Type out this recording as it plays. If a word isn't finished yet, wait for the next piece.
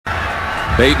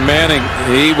Peyton Manning,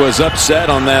 he was upset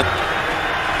on that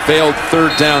failed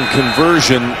third down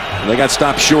conversion. They got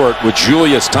stopped short with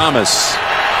Julius Thomas.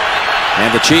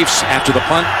 And the Chiefs, after the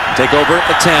punt, take over at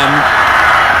the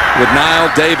 10 with Niall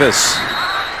Davis.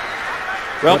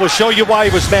 Well, we'll show you why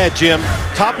he was mad, Jim.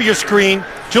 Top of your screen,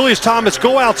 Julius Thomas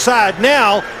go outside.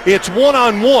 Now it's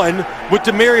one-on-one with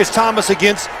Demaryius Thomas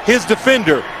against his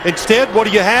defender. Instead, what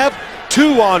do you have?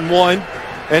 2-on-1,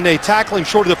 and they tackle him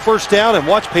short of the first down. And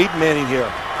watch Peyton Manning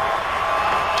here.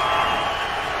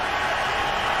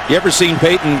 You ever seen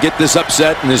Peyton get this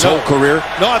upset in his whole career?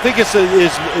 No, I think it's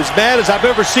as mad as I've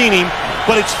ever seen him.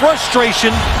 But it's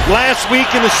frustration. Last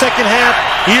week in the second half,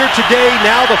 here today,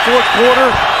 now the fourth quarter.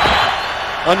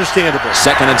 Understandable.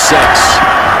 2nd and 6.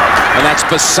 And that's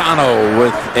Fasano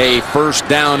with a first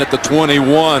down at the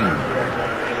 21.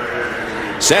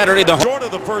 Saturday, the short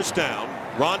of the first down.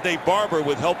 Rondé Barber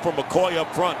with help from McCoy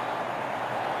up front.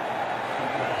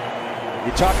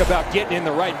 You talk about getting in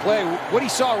the right play. What he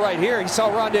saw right here, he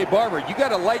saw Rondé Barber. You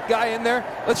got a light guy in there,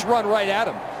 let's run right at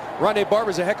him. Rondé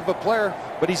Barber's a heck of a player,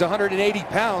 but he's 180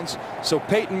 pounds. So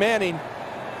Peyton Manning,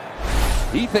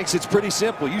 he thinks it's pretty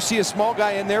simple. You see a small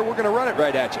guy in there, we're going to run it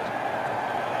right at you.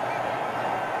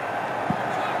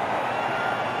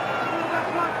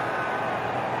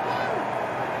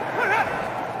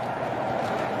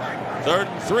 Third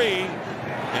and 3,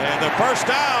 and the first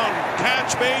down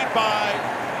catch made by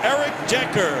Eric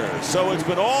Decker. So it's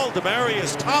been all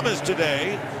Demaryius Thomas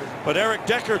today, but Eric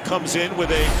Decker comes in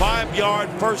with a 5-yard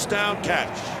first down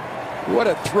catch. What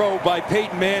a throw by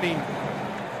Peyton Manning,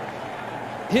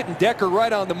 hitting Decker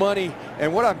right on the money.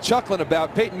 And what I'm chuckling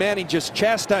about, Peyton Manning just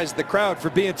chastised the crowd for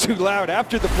being too loud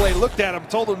after the play, looked at him,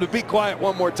 told him to be quiet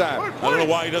one more time. I don't know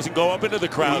why he doesn't go up into the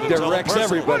crowd. He directs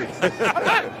everybody.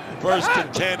 First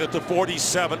and 10 at the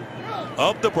 47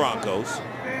 of the Broncos.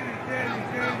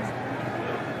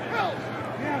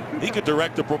 He could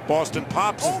direct the Boston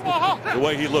Pops the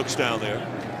way he looks down there.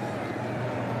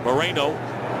 Moreno,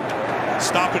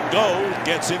 stop and go,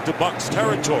 gets into Bucs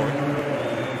territory.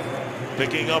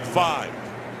 Picking up 5.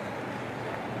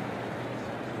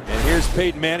 And here's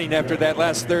Peyton Manning after that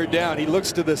last third down. He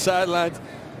looks to the sidelines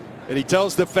and he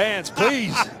tells the fans,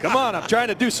 please, come on, I'm trying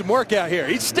to do some work out here.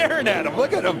 He's staring at him.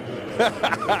 Look at him.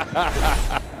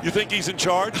 You think he's in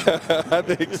charge? I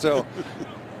think so.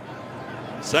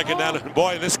 Second down, and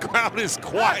boy, this crowd is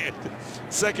quiet.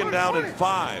 Second down and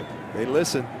 5. They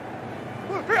listen.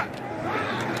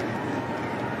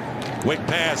 Quick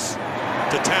pass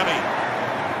to Tammy.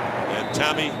 And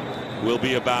Tammy will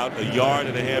be about 1.5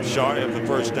 yards shy of the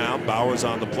first down. Bowers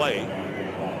on the play.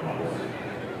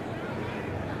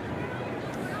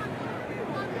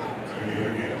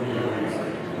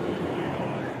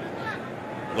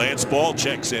 Lance Ball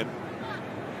checks in.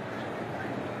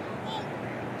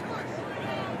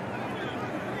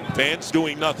 Fans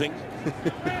doing nothing,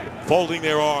 folding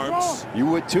their arms. You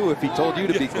would too if he told you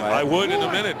to be quiet. I would in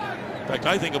a minute. In fact,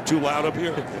 I think I'm too loud up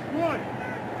here.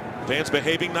 Fans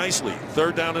behaving nicely.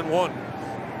 3rd down and 1.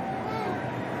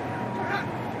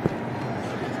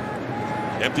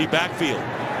 Empty backfield.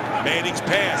 Manning's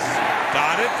pass.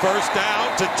 Got it. First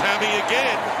down to Tammy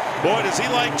again. Boy, does he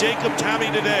like Jacob Tammy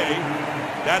today.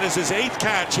 That is his 8th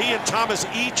catch. He and Thomas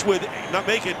each with,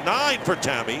 make it 9 for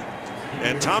Tammy.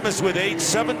 And Thomas with 8,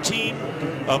 17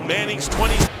 of Manning's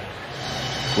 20.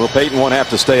 Well, Peyton won't have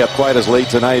to stay up quite as late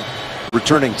tonight,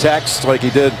 returning texts like he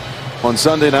did on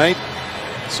Sunday night.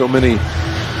 So many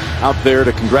out there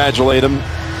to congratulate him.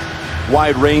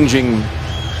 Wide-ranging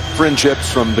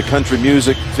friendships from the country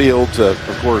music field to,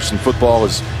 of course, in football,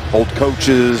 as old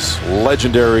coaches,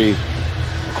 legendary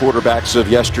quarterbacks of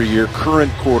yesteryear,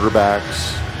 current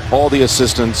quarterbacks, all the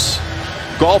assistants,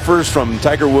 golfers from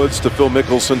Tiger Woods to Phil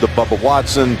Mickelson to Bubba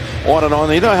Watson, on and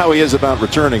on. You know how he is about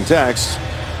returning texts.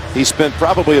 He spent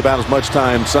probably about as much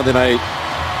time Sunday night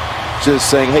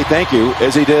just saying, hey, thank you,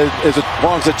 as he did as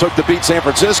long as it took to beat San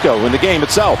Francisco in the game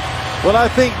itself. Well, I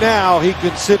think now he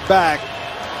can sit back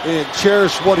and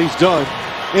cherish what he's done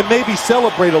and maybe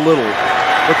celebrate a little,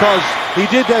 because he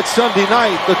did that Sunday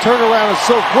night. The turnaround is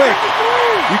so quick,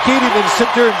 you can't even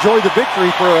sit there and enjoy the victory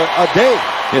for a day.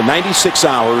 In 96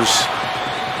 hours,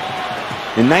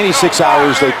 in 96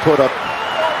 hours, they put up,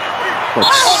 what,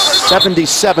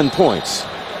 77 points.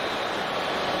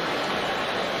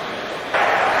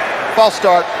 False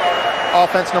start,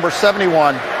 offense number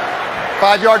 71.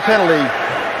 5-yard penalty,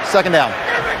 2nd down.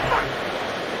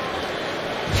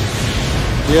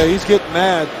 Yeah, he's getting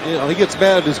mad. You know, he gets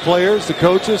mad at his players, the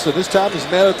coaches, and this time he's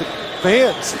mad at the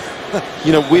fans.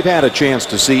 You know, we've had a chance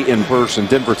to see in person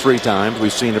Denver 3 times.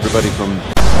 We've seen everybody from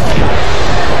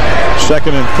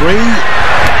 2nd and 3.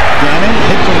 Gannon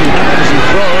hits him as he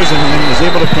throws and then is able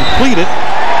complete it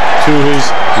to his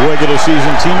regular season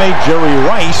teammate Jerry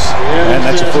Rice, and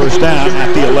that's a first down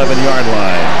at the 11-yard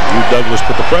line. Hugh Douglas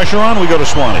put the pressure on. We go to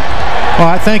Swanee. Well,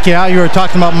 I think, Al, you were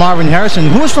talking about Marvin Harrison.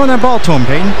 Who was throwing that ball to him,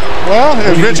 Peyton? Well, it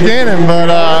was Rich Gannon, but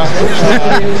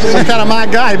he's kind of my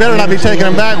guy. He better not be taking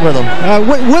him back with him.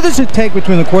 What does it take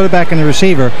between the quarterback and the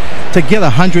receiver to get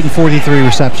 143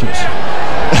 receptions?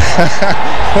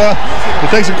 Well, it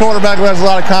takes a quarterback who has a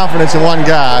lot of confidence in one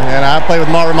guy, and I played with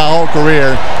Marvin my whole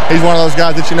career. He's one of those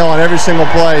guys that you know on every single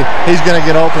play he's going to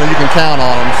get open and you can count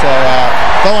on him. So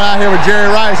throwing out here with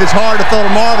Jerry Rice, it's hard to throw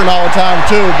to Marvin all the time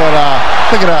too, but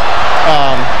pick it up.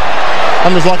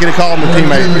 I'm just lucky to call him a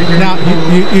teammate. Now,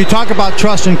 you talk about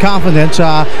trust and confidence.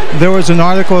 There was an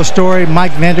article, a story,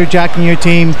 Mike Vanderjack and your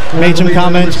team made some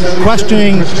comments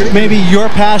questioning maybe your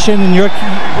passion and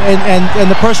and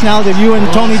the personality of you and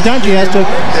Tony Dungy as to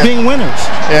being winners.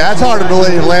 Yeah, that's hard to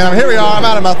believe, Lynn. Here we are. I'm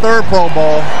out of my 3rd Pro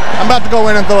Bowl. I'm about to go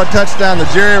in and throw a touchdown to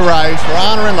Jerry Rice. We're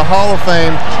honoring the Hall of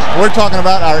Fame. We're talking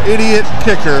about our idiot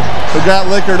kicker who got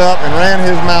liquored up and ran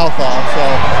his mouth off. So,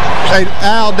 hey,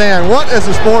 Al, Dan, what has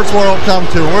the sports world come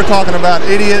to? We're talking about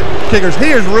idiot kickers.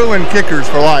 He has ruined kickers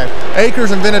for life.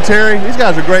 Akers and Vinatieri, these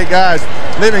guys are great guys.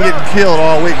 They've been getting killed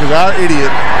all week because our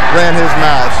idiot ran his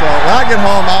mouth. So when I get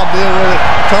home, I'll deal with it.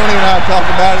 Tony and I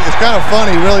talked about it. It's kind of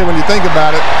funny, really, when you think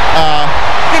about it.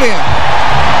 Get in.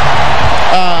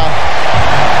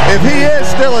 If he is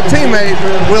still a teammate,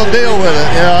 we'll deal with it.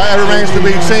 You know, that remains to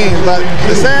be seen. But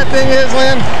the sad thing is,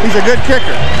 Lynn, he's a good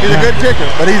kicker. He's a good kicker,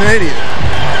 but he's an idiot.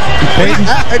 Peyton?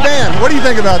 Hey, Dan, what do you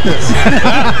think about this?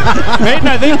 Peyton,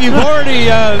 I think you've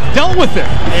already dealt with it.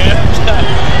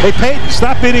 Hey, Peyton,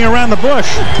 stop beating around the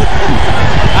bush.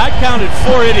 I counted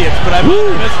 4 idiots, but I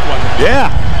missed one.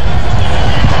 Yeah.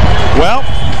 Well,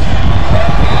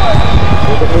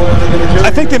 I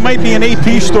think there might be an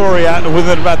AP story out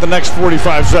within about the next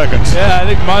 45 seconds. Yeah, I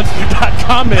think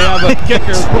Monster.com may have a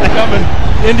kicker coming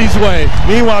Indy's way.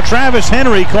 Meanwhile, Travis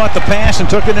Henry caught the pass and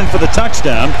took it in for the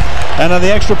touchdown. And on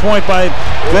the extra point by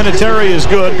Vinatieri is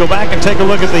good. Go back and take a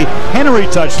look at the Henry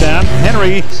touchdown.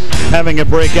 Henry having a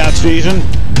breakout season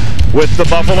with the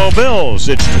Buffalo Bills.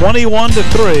 It's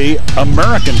 21-3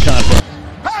 American Conference.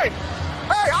 Hey,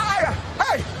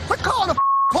 quit calling the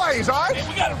plays, all right? Hey,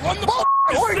 we gotta run the ball.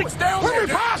 When we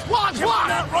pass, block. We'll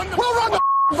run the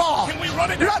ball. Can we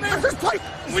run it down there? Just play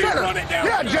We center. run it down.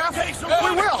 Yeah, Okay, Jeff, so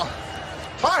we will. All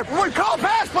right, when we call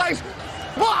pass plays,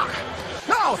 block.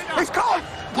 No, he's calling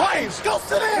plays. Go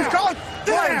sit down. He's calling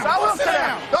plays. I will sit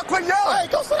down. Don't quit yelling. Hey,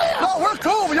 go sit down. No, we're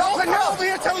cool, but y'all quit yelling. Over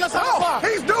here telling us how to No, block.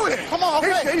 he's doing it. Come on,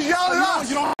 okay. He's yelling at us.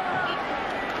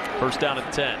 First down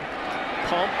at 10.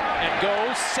 Pump and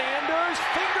goes. Sanders,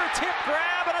 fingertip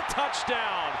grab and a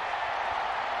touchdown.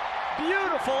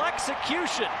 Beautiful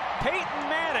execution. Peyton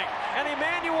Manning and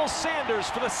Emmanuel Sanders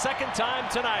for the 2nd time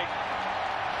tonight.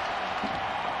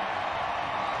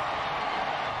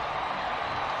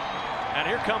 And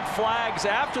here come flags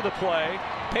after the play.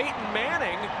 Peyton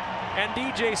Manning and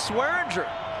DJ Swearinger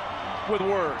with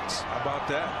words. How about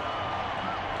that?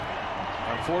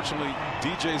 Unfortunately,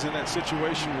 DJ's in that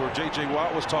situation where J.J.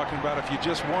 Watt was talking about if you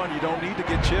just won, you don't need to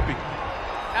get chippy.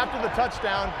 After the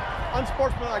touchdown,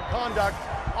 unsportsmanlike conduct,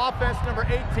 offense number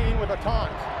 18 with a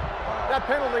taunt. That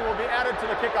penalty will be added to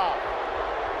the kickoff.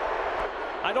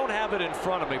 I don't have it in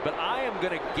front of me, but I am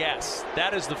going to guess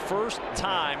that is the first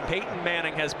time Peyton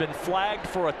Manning has been flagged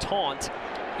for a taunt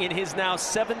in his now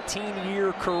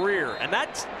 17-year career. And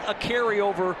that's a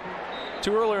carryover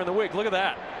to earlier in the week. Look at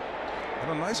that.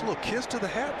 And a nice little kiss to the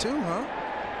hat, too, huh?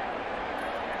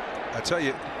 I tell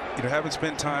you, having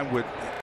spent time with